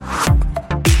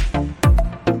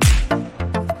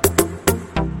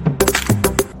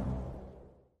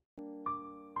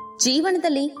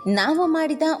ಜೀವನದಲ್ಲಿ ನಾವು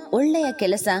ಮಾಡಿದ ಒಳ್ಳೆಯ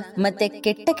ಕೆಲಸ ಮತ್ತೆ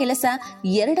ಕೆಟ್ಟ ಕೆಲಸ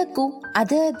ಎರಡಕ್ಕೂ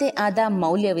ಅದರದ್ದೇ ಆದ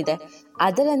ಮೌಲ್ಯವಿದೆ.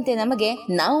 ಅದರಂತೆ ನಮಗೆ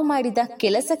ನಾವು ಮಾಡಿದ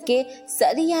ಕೆಲಸಕ್ಕೆ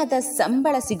ಸರಿಯಾದ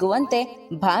ಸಂಬಳ ಸಿಗುವಂತೆ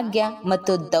ಭಾಗ್ಯ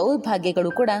ಮತ್ತು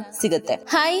ದೌರ್ಭಾಗ್ಯಗಳು ಕೂಡ ಸಿಗುತ್ತೆ.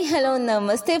 ಹಾಯ್ ಹಲೋ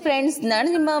ನಮಸ್ತೆ ಫ್ರೆಂಡ್ಸ್, ನಾನು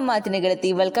ನಿಮ್ಮ ಮಾತಿನ ಗೆಳತಿ.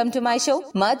 ವೆಲ್ಕಮ್ ಟು ಮೈ ಶೋ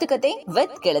ಮಾತುಕತೆ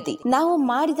ವಿತ್ ಗೆಳತಿ. ನಾವು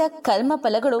ಮಾಡಿದ ಕರ್ಮ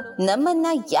ಫಲಗಳು ನಮ್ಮನ್ನ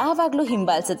ಯಾವಾಗ್ಲೂ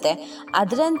ಹಿಂಬಾಲಿಸುತ್ತೆ.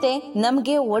 ಅದರಂತೆ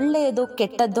ನಮ್ಗೆ ಒಳ್ಳೆಯದು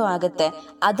ಕೆಟ್ಟದ್ದು ಆಗುತ್ತೆ.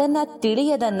 ಅದನ್ನ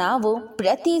ತಿಳಿಯದ ನಾವು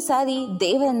ಪ್ರತಿ ಸಾರಿ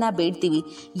ದೇವರನ್ನ ಬೇಡ್ತೀವಿ,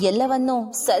 ಎಲ್ಲವನ್ನೂ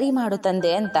ಸರಿ ಮಾಡು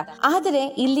ತಂದೆ ಅಂತ. ಆದರೆ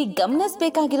ಇಲ್ಲಿ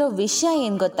ಗಮನಿಸಬೇಕಾಗಿರೋ ವಿಷಯ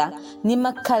ಏನ್ ಗೊತ್ತಾ? ನಿಮ್ಮ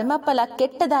ಕರ್ಮಫಲ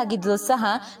ಕೆಟ್ಟದಾಗಿದ್ರು ಸಹ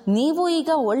ನೀವು ಈಗ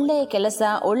ಒಳ್ಳೆಯ ಕೆಲಸ,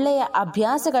 ಒಳ್ಳೆಯ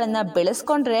ಅಭ್ಯಾಸಗಳನ್ನ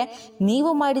ಬೆಳೆಸ್ಕೊಂಡ್ರೆ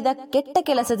ನೀವು ಮಾಡಿದ ಕೆಟ್ಟ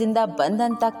ಕೆಲಸದಿಂದ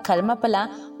ಬಂದಂತ ಕರ್ಮಫಲ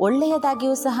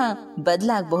ಒಳ್ಳೆಯದಾಗಿಯೂ ಸಹ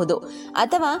ಬದಲಾಗಬಹುದು.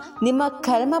 ಅಥವಾ ನಿಮ್ಮ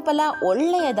ಕರ್ಮಫಲ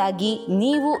ಒಳ್ಳೆಯದಾಗಿ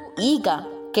ನೀವು ಈಗ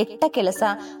ಕೆಟ್ಟ ಕೆಲಸ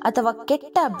ಅಥವಾ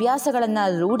ಕೆಟ್ಟ ಅಭ್ಯಾಸಗಳನ್ನ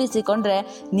ರೂಢಿಸಿಕೊಂಡ್ರೆ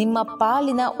ನಿಮ್ಮ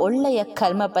ಪಾಲಿನ ಒಳ್ಳೆಯ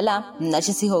ಕರ್ಮಫಲ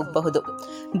ನಶಿಸಿ ಹೋಗಬಹುದು.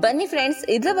 ಬನ್ನಿ ಫ್ರೆಂಡ್ಸ್,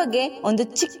 ಇದ್ರ ಬಗ್ಗೆ ಒಂದು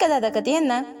ಚಿಕ್ಕದಾದ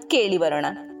ಕಥೆಯನ್ನ ಕೇಳಿ ಬರೋಣ.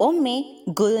 ಒಮ್ಮೆ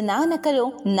ಗುರುನಾನಕರು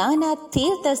ನಾನಾ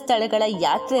ತೀರ್ಥ ಸ್ಥಳಗಳ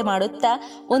ಯಾತ್ರೆ ಮಾಡುತ್ತಾ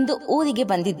ಒಂದು ಊರಿಗೆ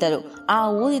ಬಂದಿದ್ದರು. ಆ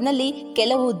ಊರಿನಲ್ಲಿ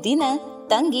ಕೆಲವು ದಿನ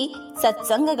ತಂಗಿ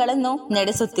ಸತ್ಸಂಗಗಳನ್ನು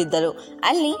ನಡೆಸುತ್ತಿದ್ದರು.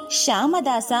 ಅಲ್ಲಿ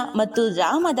ಶ್ಯಾಮದಾಸ ಮತ್ತು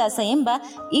ರಾಮದಾಸ ಎಂಬ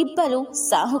ಇಬ್ಬರು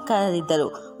ಸಾಹುಕಾರರಿದ್ದರು.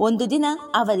 ಒಂದು ದಿನ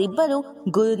ಅವರಿಬ್ಬರು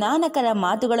ಗುರುನಾನಕರ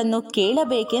ಮಾತುಗಳನ್ನು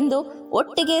ಕೇಳಬೇಕೆಂದು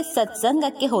ಒಟ್ಟಿಗೆ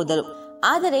ಸತ್ಸಂಗಕ್ಕೆ ಹೋದರು.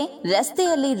 ಆದರೆ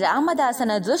ರಸ್ತೆಯಲ್ಲಿ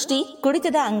ರಾಮದಾಸನ ದೃಷ್ಟಿ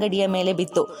ಕುಡಿತದ ಅಂಗಡಿಯ ಮೇಲೆ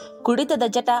ಬಿತ್ತು. ಕುಡಿತದ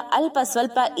ಜಟ ಅಲ್ಪ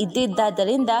ಸ್ವಲ್ಪ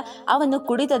ಇದ್ದಿದ್ದರಿಂದ ಅವನು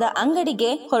ಕುಡಿತದ ಅಂಗಡಿಗೆ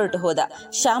ಹೊರಟು ಹೋದ.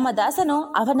 ಶ್ಯಾಮದಾಸನು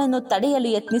ಅವನನ್ನು ತಡೆಯಲು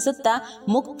ಯತ್ನಿಸುತ್ತಾ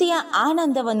ಮುಕ್ತಿಯ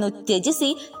ಆನಂದವನ್ನು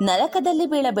ತ್ಯಜಿಸಿ ನರಕದಲ್ಲಿ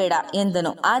ಬೀಳಬೇಡ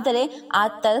ಎಂದನು. ಆದರೆ ಆ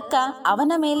ತರ್ಕ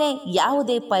ಅವನ ಮೇಲೆ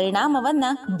ಯಾವುದೇ ಪರಿಣಾಮವನ್ನ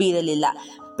ಬೀರಲಿಲ್ಲ.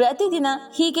 ಪ್ರತಿದಿನ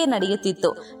ಹೀಗೆ ನಡೆಯುತ್ತಿತ್ತು.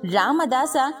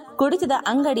 ರಾಮದಾಸ ಕುಡಿತದ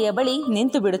ಅಂಗಡಿಯ ಬಳಿ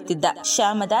ನಿಂತು ಬಿಡುತ್ತಿದ್ದ.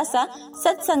 ಶ್ಯಾಮದಾಸ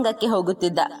ಸತ್ಸಂಗಕ್ಕೆ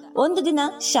ಹೋಗುತ್ತಿದ್ದ. ಒಂದು ದಿನ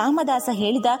ಶ್ಯಾಮದಾಸ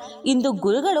ಹೇಳಿದ, ಇಂದು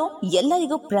ಗುರುಗಳು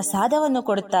ಎಲ್ಲರಿಗೂ ಪ್ರಸಾದವನ್ನು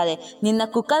ಕೊಡುತ್ತಾರೆ, ನಿನ್ನ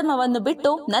ಕುಕರ್ಮವನ್ನು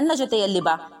ಬಿಟ್ಟು ನನ್ನ ಜೊತೆಯಲ್ಲಿ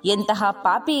ಬಾ. ಎಂತಹ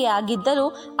ಪಾಪಿಯೇ ಆಗಿದ್ದರೂ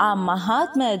ಆ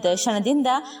ಮಹಾತ್ಮರ ದರ್ಶನದಿಂದ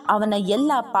ಅವನ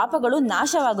ಎಲ್ಲ ಪಾಪಗಳು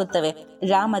ನಾಶವಾಗುತ್ತವೆ.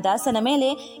 ರಾಮದಾಸನ ಮೇಲೆ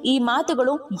ಈ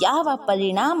ಮಾತುಗಳು ಯಾವ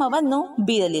ಪರಿಣಾಮವನ್ನು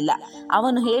ಬೀರಲಿಲ್ಲ.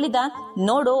 ಅವನು ಹೇಳಿದ,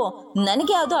 ನೋಡು,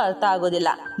 ನನಗೆ ಅದು ಅರ್ಥ ಆಗೋದಿಲ್ಲ.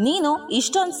 ನೀನು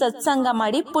ಇಷ್ಟೊಂದು ಸತ್ಸಂಗ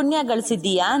ಮಾಡಿ ಪುಣ್ಯ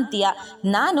ಗಳಿಸಿದ್ದೀಯಾ ಅಂತೀಯ,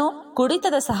 ನಾನು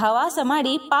ಕುಡಿತದ ಸಹವಾಸ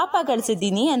ಮಾಡಿ ಪಾಪ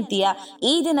ಗಳಿಸಿದ್ದೀನಿ ಅಂತೀಯ.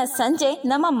 ಈ ದಿನ ಸಂಜೆ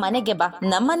ನಮ್ಮ ಮನೆಗೆ ಬಾ,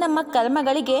 ನಮ್ಮ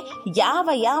ಕರ್ಮಗಳಿಗೆ ಯಾವ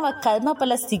ಯಾವ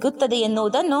ಕರ್ಮಫಲ ಸಿಗುತ್ತದೆ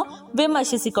ಎನ್ನುವುದನ್ನು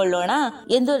ವಿಮರ್ಶಿಸಿಕೊಳ್ಳೋಣ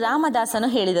ಎಂದು ರಾಮದಾಸನು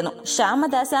ಹೇಳಿದನು.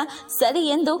 ಶ್ಯಾಮದಾಸ ಸರಿ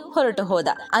ಎಂದು ಹೊರಟು ಹೋದ.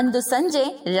 ಅಂದು ಸಂಜೆ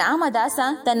ರಾಮದಾಸ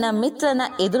ತನ್ನ ಮಿತ್ರನ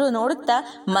ಎದುರು ನೋಡುತ್ತಾ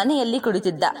ಮನೆಯಲ್ಲಿ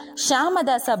ಕುಳಿತಿದ್ದ.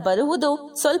 ಶ್ಯಾಮದಾಸ ಬರುವುದು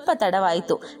ಸ್ವಲ್ಪ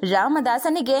ತಡವಾಯಿತು.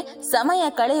 ರಾಮದಾಸನಿಗೆ ಸಮಯ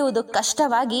ಕಳೆಯುವುದು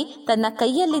ಕಷ್ಟವಾಗಿ ತನ್ನ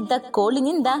ಕೈಯಲ್ಲಿದ್ದ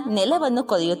ಕೋಲಿನಿಂದ ನೆಲವನ್ನು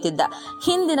ಕೊರೆಯುತ್ತಿದ್ದ.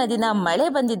 ಹಿಂದಿನ ದಿನ ಮಳೆ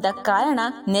ಬಂದಿದ್ದ ಕಾರಣ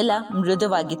ನೆಲ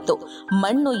ಮೃದುವಾಗಿತ್ತು.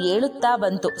 ಮಣ್ಣು ಏಳುತ್ತಾ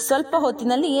ಬಂತು. ಸ್ವಲ್ಪ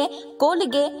ಹೊತ್ತಿನಲ್ಲಿಯೇ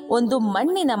ಕೋಲಿಗೆ ಒಂದು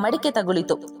ಮಣ್ಣಿನ ಮಡಿಕೆ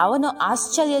ತಗುಲಿತು. ಅವನು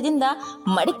ಆಶ್ಚರ್ಯದಿಂದ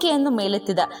ಮಡಿಕೆಯನ್ನು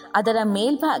ಮೇಲೆತ್ತಿದ. ಅದರ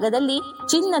ಮೇಲ್ಭಾಗದಲ್ಲಿ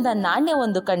ಚಿನ್ನದ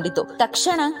ನಾಣ್ಯವೊಂದು ಕಂಡಿತು.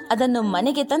 ತಕ್ಷಣ ಅದನ್ನು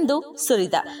ಮನೆಗೆ ತಂದು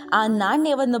ಸುರಿದ. ಆ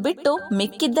ನಾಣ್ಯವನ್ನು ಬಿಟ್ಟು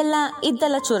ಮಿಕ್ಕಿದ್ದೆಲ್ಲ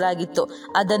ಇದ್ದೆಲ್ಲ ಚೂರಾಗಿತ್ತು.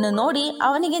 ಅದನ್ನು ನೋಡಿ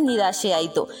ಅವನಿಗೆ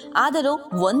ನಿರಾಶೆಯಾಯಿತು. ಆದರೂ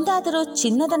ಒಂದಾದರೂ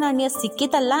ಚಿನ್ನದ ನಾಣ್ಯ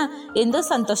ಸಿಕ್ಕಿತಲ್ಲ ಎಂದು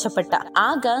ಸಂತೋಷಪಟ್ಟ.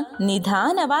 ಆಗ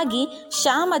ನಿಧಾನವಾಗಿ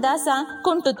ಶ್ಯಾಮದಾಸ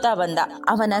ಕುಂಟುತ್ತಾ ಬಂದ.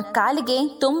 ಅವನ ಕಾಲಿಗೆ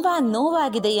ತುಂಬಾ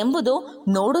ನೋವಾಗಿದೆ ಎಂಬುದು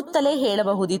ನೋಡುತ್ತಲೇ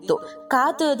ಹೇಳಬಹುದಿತ್ತು.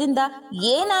 ಕಾತುರದಿಂದ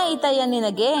ಏನಾಯಿತಯ್ಯ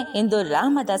ನಿನಗೆ ಎಂದು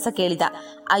ರಾಮದಾಸ ಕೇಳಿದ.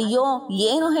 ಅಯ್ಯೋ,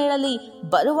 ಏನು ಹೇಳಲಿ,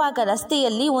 ಬರುವಾಗ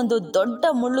ರಸ್ತೆಯಲ್ಲಿ ಒಂದು ದೊಡ್ಡ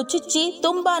ಮುಳ್ಳು ಚುಚ್ಚಿ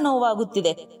ತುಂಬಾ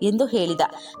ನೋವಾಗುತ್ತಿದೆ ಎಂದು ಹೇಳಿದ.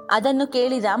 ಅದನ್ನು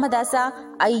ಕೇಳಿ ರಾಮದಾಸ,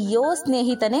 ಅಯ್ಯೋ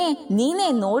ಸ್ನೇಹಿತನೇ, ನೀನೇ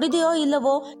ನೋಡಿದೆಯೋ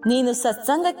ಇಲ್ಲವೋ, ನೀನು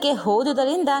ಸತ್ಸಂಗಕ್ಕೆ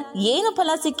ಹೋದುದರಿಂದ ಏನು ಫಲ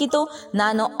ಸಿಕ್ಕಿತು?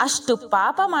 ನಾನು ಅಷ್ಟು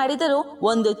ಪಾಪ ಮಾಡಿದರೂ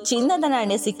ಒಂದು ಚಿನ್ನದ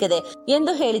ನಾಣ್ಯ ಸಿಕ್ಕಿದೆ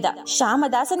ಎಂದು ಹೇಳಿದ.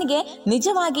 ಶ್ಯಾಮದಾಸನಿಗೆ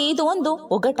ನಿಜವಾಗಿ ಇದು ಒಂದು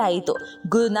ಒಗಟಾಯಿತು.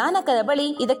 ಗುರುನಾನಕರ ಬಳಿ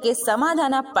ಇದಕ್ಕೆ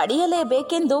ಸಮಾಧಾನ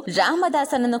ಪಡೆಯಲೇಬೇಕೆಂದು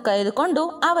ರಾಮದಾಸನನ್ನು ಕರೆದುಕೊಂಡು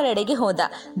ಅವರೆಡೆಗೆ ಹೋದ.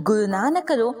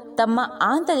 ಗುರುನಾನಕರು ತಮ್ಮ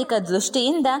ಆಂತರಿಕ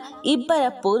ದೃಷ್ಟಿಯಿಂದ ಇಬ್ಬರ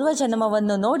ಪೂರ್ವ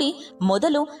ಜನ್ಮವನ್ನು ನೋಡಿ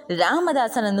ಮೊದಲು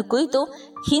ರಾಮದಾಸನನ್ನು ಕುರಿತು,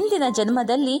 ಹಿಂದಿನ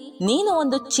ಜನ್ಮದಲ್ಲಿ ನೀನು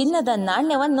ಒಂದು ಚಿನ್ನದ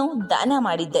ನಾಣ್ಯವನ್ನು ದಾನ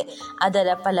ಮಾಡಿದ್ದೆ. ಅದರ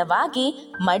ಫಲವಾಗಿ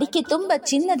ಮಡಿಕೆ ತುಂಬ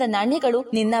ಚಿನ್ನದ ನಾಣ್ಯಗಳು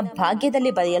ನಿನ್ನ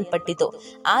ಭಾಗ್ಯದಲ್ಲಿ ಬರೆಯಲ್ಪಟ್ಟಿತು.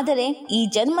 ಆದರೆ ಈ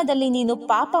ಜನ್ಮದಲ್ಲಿ ನೀನು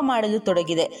ಪಾಪ ಮಾಡಲು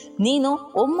ತೊಡಗಿದೆ. ನೀನು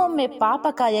ಒಮ್ಮೊಮ್ಮೆ ಪಾಪ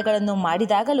ಕಾರ್ಯಗಳನ್ನು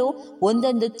ಮಾಡಿದಾಗಲೂ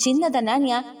ಒಂದೊಂದು ಚಿನ್ನದ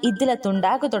ನಾಣ್ಯ ಇದ್ದಿಲ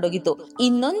ತುಂಡಾಗತೊಡಗಿತು.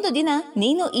 ಇನ್ನೊಂದು ದಿನ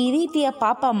ನೀನು ಈ ರೀತಿಯ ಪಾಪ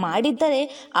ಪಾಪ ಮಾಡಿದ್ದರೆ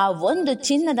ಆ ಒಂದು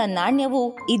ಚಿನ್ನದ ನಾಣ್ಯವು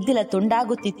ಇದ್ದಿಲ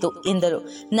ತುಂಡಾಗುತ್ತಿತ್ತು ಎಂದರು.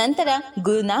 ನಂತರ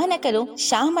ಗುರುನಾನಕರು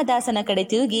ಶ್ಯಾಮದಾಸನ ಕಡೆ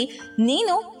ತಿರುಗಿ,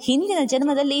 ನೀನು ಹಿಂದಿನ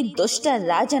ಜನ್ಮದಲ್ಲಿ ದುಷ್ಟ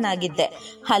ರಾಜನಾಗಿದ್ದೆ,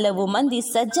 ಹಲವು ಮಂದಿ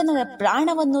ಸಜ್ಜನರ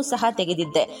ಪ್ರಾಣವನ್ನು ಸಹ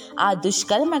ತೆಗೆದಿದ್ದೆ. ಆ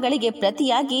ದುಷ್ಕರ್ಮಗಳಿಗೆ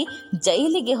ಪ್ರತಿಯಾಗಿ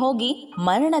ಜೈಲಿಗೆ ಹೋಗಿ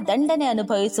ಮರಣ ದಂಡನೆ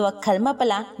ಅನುಭವಿಸುವ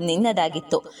ಕರ್ಮಫಲ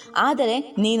ನಿನ್ನದಾಗಿತ್ತು. ಆದರೆ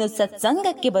ನೀನು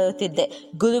ಸತ್ಸಂಗಕ್ಕೆ ಬರುತ್ತಿದ್ದೆ,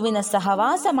 ಗುರುವಿನ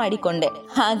ಸಹವಾಸ ಮಾಡಿಕೊಂಡೆ.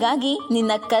 ಹಾಗಾಗಿ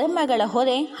ನಿನ್ನ ಕರ್ಮಗಳ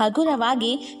ಹೊರೆ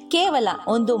ಹಗುರವಾಗಿ ಕೇವಲ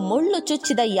ಒಂದು ಮುಳ್ಳು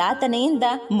ಚುಚ್ಚಿದ ಯಾತನೆಯಿಂದ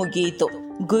ಮುಗಿಯಿತು.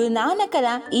 ಗುರುನಾನಕರ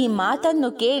ಈ ಮಾತನ್ನು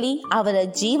ಕೇಳಿ ಅವರ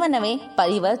ಜೀವನವೇ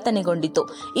ಪರಿವರ್ತನೆಗೊಂಡಿತು.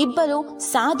 ಇಬ್ಬರು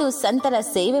ಸಾಧು ಸಂತರ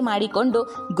ಸೇವೆ ಮಾಡಿಕೊಂಡು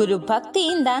ಗುರು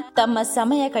ಭಕ್ತಿಯಿಂದ ತಮ್ಮ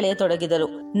ಸಮಯ ಕಳೆಯತೊಡಗಿದರು.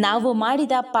 ನಾವು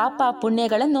ಮಾಡಿದ ಪಾಪ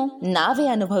ಪುಣ್ಯಗಳನ್ನು ನಾವೇ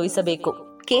ಅನುಭವಿಸಬೇಕು.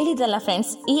 ಕೇಳಿದ್ರಲ್ಲ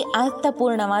ಫ್ರೆಂಡ್ಸ್, ಈ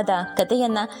ಅರ್ಥಪೂರ್ಣವಾದ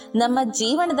ಕಥೆಯನ್ನ. ನಮ್ಮ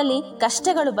ಜೀವನದಲ್ಲಿ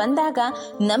ಕಷ್ಟಗಳು ಬಂದಾಗ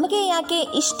ನಮಗೆ ಯಾಕೆ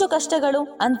ಇಷ್ಟು ಕಷ್ಟಗಳು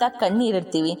ಅಂತ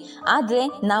ಕಣ್ಣೀರಿಡ್ತೀವಿ. ಆದ್ರೆ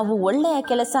ನಾವು ಒಳ್ಳೆಯ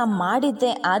ಕೆಲಸ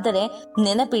ಮಾಡಿದ್ದೇ ಆದರೆ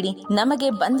ನೆನಪಿಡಿ, ನಮಗೆ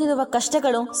ಬಂದಿರುವ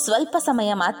ಕಷ್ಟಗಳು ಸ್ವಲ್ಪ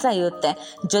ಸಮಯ ಮಾತ್ರ ಇರುತ್ತೆ.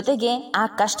 ಜೊತೆಗೆ ಆ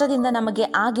ಕಷ್ಟದಿಂದ ನಮಗೆ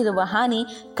ಆಗಿರುವ ಹಾನಿ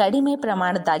ಕಡಿಮೆ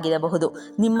ಪ್ರಮಾಣದ್ದಾಗಿರಬಹುದು.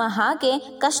 ನಿಮ್ಮ ಹಾಗೆ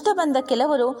ಕಷ್ಟ ಬಂದ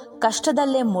ಕೆಲವರು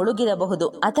ಕಷ್ಟದಲ್ಲೇ ಮುಳುಗಿರಬಹುದು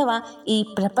ಅಥವಾ ಈ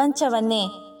ಪ್ರಪಂಚವನ್ನೇ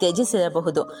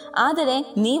ತ್ಯಜಿಸಿರಬಹುದು. ಆದರೆ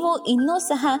ನೀವು ಇನ್ನೂ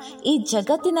ಸಹ ಈ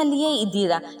ಜಗತ್ತಿನಲ್ಲಿಯೇ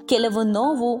ಇದ್ದೀರಾ. ಕೆಲವು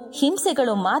ನೋವು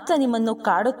ಹಿಂಸೆಗಳು ಮಾತ್ರ ನಿಮ್ಮನ್ನು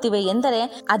ಕಾಡುತ್ತಿವೆ ಎಂದರೆ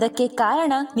ಅದಕ್ಕೆ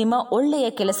ಕಾರಣ ನಿಮ್ಮ ಒಳ್ಳೆಯ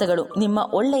ಕೆಲಸಗಳು, ನಿಮ್ಮ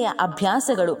ಒಳ್ಳೆಯ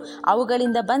ಅಭ್ಯಾಸಗಳು.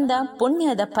 ಅವುಗಳಿಂದ ಬಂದ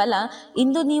ಪುಣ್ಯದ ಫಲ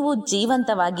ಇಂದು ನೀವು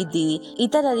ಜೀವಂತವಾಗಿದ್ದೀರಿ,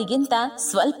 ಇತರರಿಗಿಂತ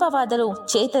ಸ್ವಲ್ಪವಾದರೂ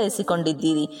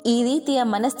ಚೇತರಿಸಿಕೊಂಡಿದ್ದೀರಿ. ಈ ರೀತಿಯ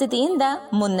ಮನಸ್ಥಿತಿಯಿಂದ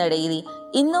ಮುನ್ನಡೆಯಿರಿ.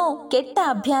 ಇನ್ನು ಕೆಟ್ಟ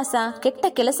ಅಭ್ಯಾಸ, ಕೆಟ್ಟ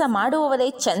ಕೆಲಸ ಮಾಡುವವರೇ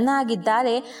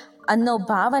ಚೆನ್ನಾಗಿದ್ದಾರೆ ಅನ್ನೋ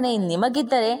ಭಾವನೆ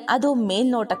ನಿಮಗಿದ್ದರೆ ಅದು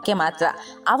ಮೇಲ್ನೋಟಕ್ಕೆ ಮಾತ್ರ.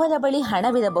 ಅವರ ಬಳಿ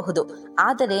ಹಣವಿರಬಹುದು,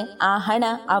 ಆದರೆ ಆ ಹಣ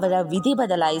ಅವರ ವಿಧಿ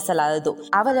ಬದಲಾಯಿಸಲಾರದು.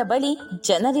 ಅವರ ಬಳಿ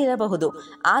ಜನರಿರಬಹುದು,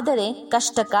 ಆದರೆ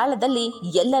ಕಷ್ಟ ಕಾಲದಲ್ಲಿ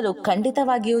ಎಲ್ಲರೂ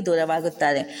ಖಂಡಿತವಾಗಿಯೂ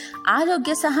ದೂರವಾಗುತ್ತಾರೆ.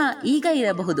 ಆರೋಗ್ಯ ಸಹ ಈಗ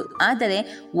ಇರಬಹುದು, ಆದರೆ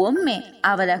ಒಮ್ಮೆ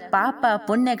ಅವರ ಪಾಪ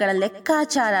ಪುಣ್ಯಗಳ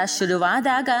ಲೆಕ್ಕಾಚಾರ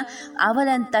ಶುರುವಾದಾಗ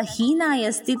ಅವರಂತ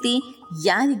ಹೀನಾಯ ಸ್ಥಿತಿ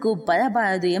ಯಾರಿಗೂ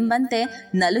ಬರಬಾರದು ಎಂಬಂತೆ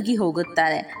ನಲುಗಿ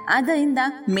ಹೋಗುತ್ತಾರೆ. ಆದ್ದರಿಂದ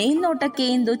ಮೇಲ್ನೋಟಕ್ಕೆ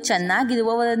ಇಂದು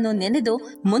ಚೆನ್ನಾಗಿರುವವರನ್ನು ನೆನೆದು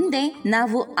ಮುಂದೆ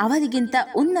ನಾವು ಅವರಿಗಿಂತ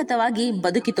ಉನ್ನತವಾಗಿ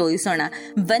ಬದುಕಿ ತೋರಿಸೋಣ.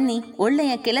 ಬನ್ನಿ,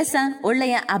 ಒಳ್ಳೆಯ ಕೆಲಸ,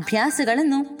 ಒಳ್ಳೆಯ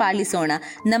ಅಭ್ಯಾಸಗಳನ್ನು ಪಾಲಿಸೋಣ.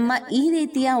 ನಮ್ಮ ಈ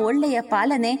ರೀತಿಯ ಒಳ್ಳೆಯ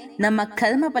ಪಾಲನೆ ನಮ್ಮ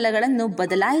ಕರ್ಮ ಫಲಗಳನ್ನು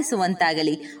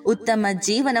ಬದಲಾಯಿಸುವಂತಾಗಲಿ. ಉತ್ತಮ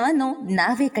ಜೀವನವನ್ನು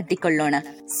ನಾವೇ ಕಟ್ಟಿಕೊಳ್ಳೋಣ.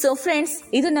 ಸೊ ಫ್ರೆಂಡ್ಸ್,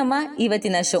 ಇದು ನಮ್ಮ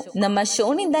ಇವತ್ತಿನ ಶೋ. ನಮ್ಮ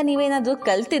ಶೋನಿಂದ ನೀವೇನಾದ್ರೂ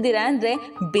ಕಲ್ತಿದ್ದೀರಾ ಅಂದ್ರೆ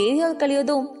ಬೇರೆಯವ್ರು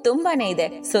ಕಲಿಯೋದು ತುಂಬಾನೇ ಇದೆ.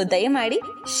 ಸೊ ದಯಮಾಡಿ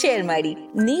ಶೇರ್ ಮಾಡಿ.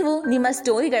 ನೀವು ನಿಮ್ಮ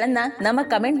ಸ್ಟೋರಿಗಳನ್ನ ನಮ್ಮ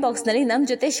ಕಮೆಂಟ್ ಬಾಕ್ಸ್ ನಲ್ಲಿ ನಮ್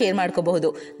ಜೊತೆ ಶೇರ್ ಮಾಡ್ಕೋಬಹುದು.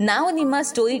 ನಾವು ನಿಮ್ಮ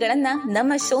ಸ್ಟೋರಿಗಳನ್ನ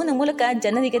ನಮ್ಮ ಶೋನ ಮೂಲಕ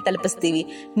ಜನರಿಗೆ ತಲುಪಿಸ್ತೀವಿ.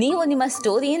 ನೀವು ನಿಮ್ಮ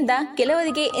ಸ್ಟೋರಿಯಿಂದ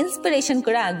ಕೆಲವರಿಗೆ ಇನ್ಸ್ಪಿರೇಷನ್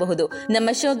ಕೂಡ ಆಗಬಹುದು. ನಮ್ಮ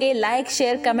ಶೋಗೆ like,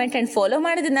 share, comment and follow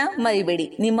ಮಾಡೋದನ್ನ ಮರಿಬೇಡಿ.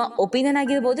 ನಿಮ್ಮ ಒಪಿನಿಯನ್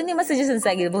ಆಗಿರ್ಬೋದು, ನಿಮ್ಮ ಸಜೆಷನ್ಸ್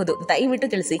ಆಗಿರಬಹುದು, ದಯವಿಟ್ಟು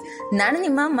ತಿಳಿಸಿ. ನಾನು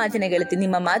ನಿಮ್ಮ ಮಾತಿನ ಗೆಳತಿ,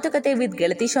 ನಿಮ್ಮ ಮಾತುಕತೆ ವಿತ್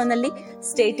ಗೆಳತಿ ಶೋನಲ್ಲಿ.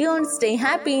 Stay tuned, stay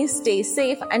happy, stay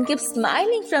safe and keep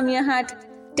smiling from your heart.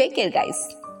 Take care guys.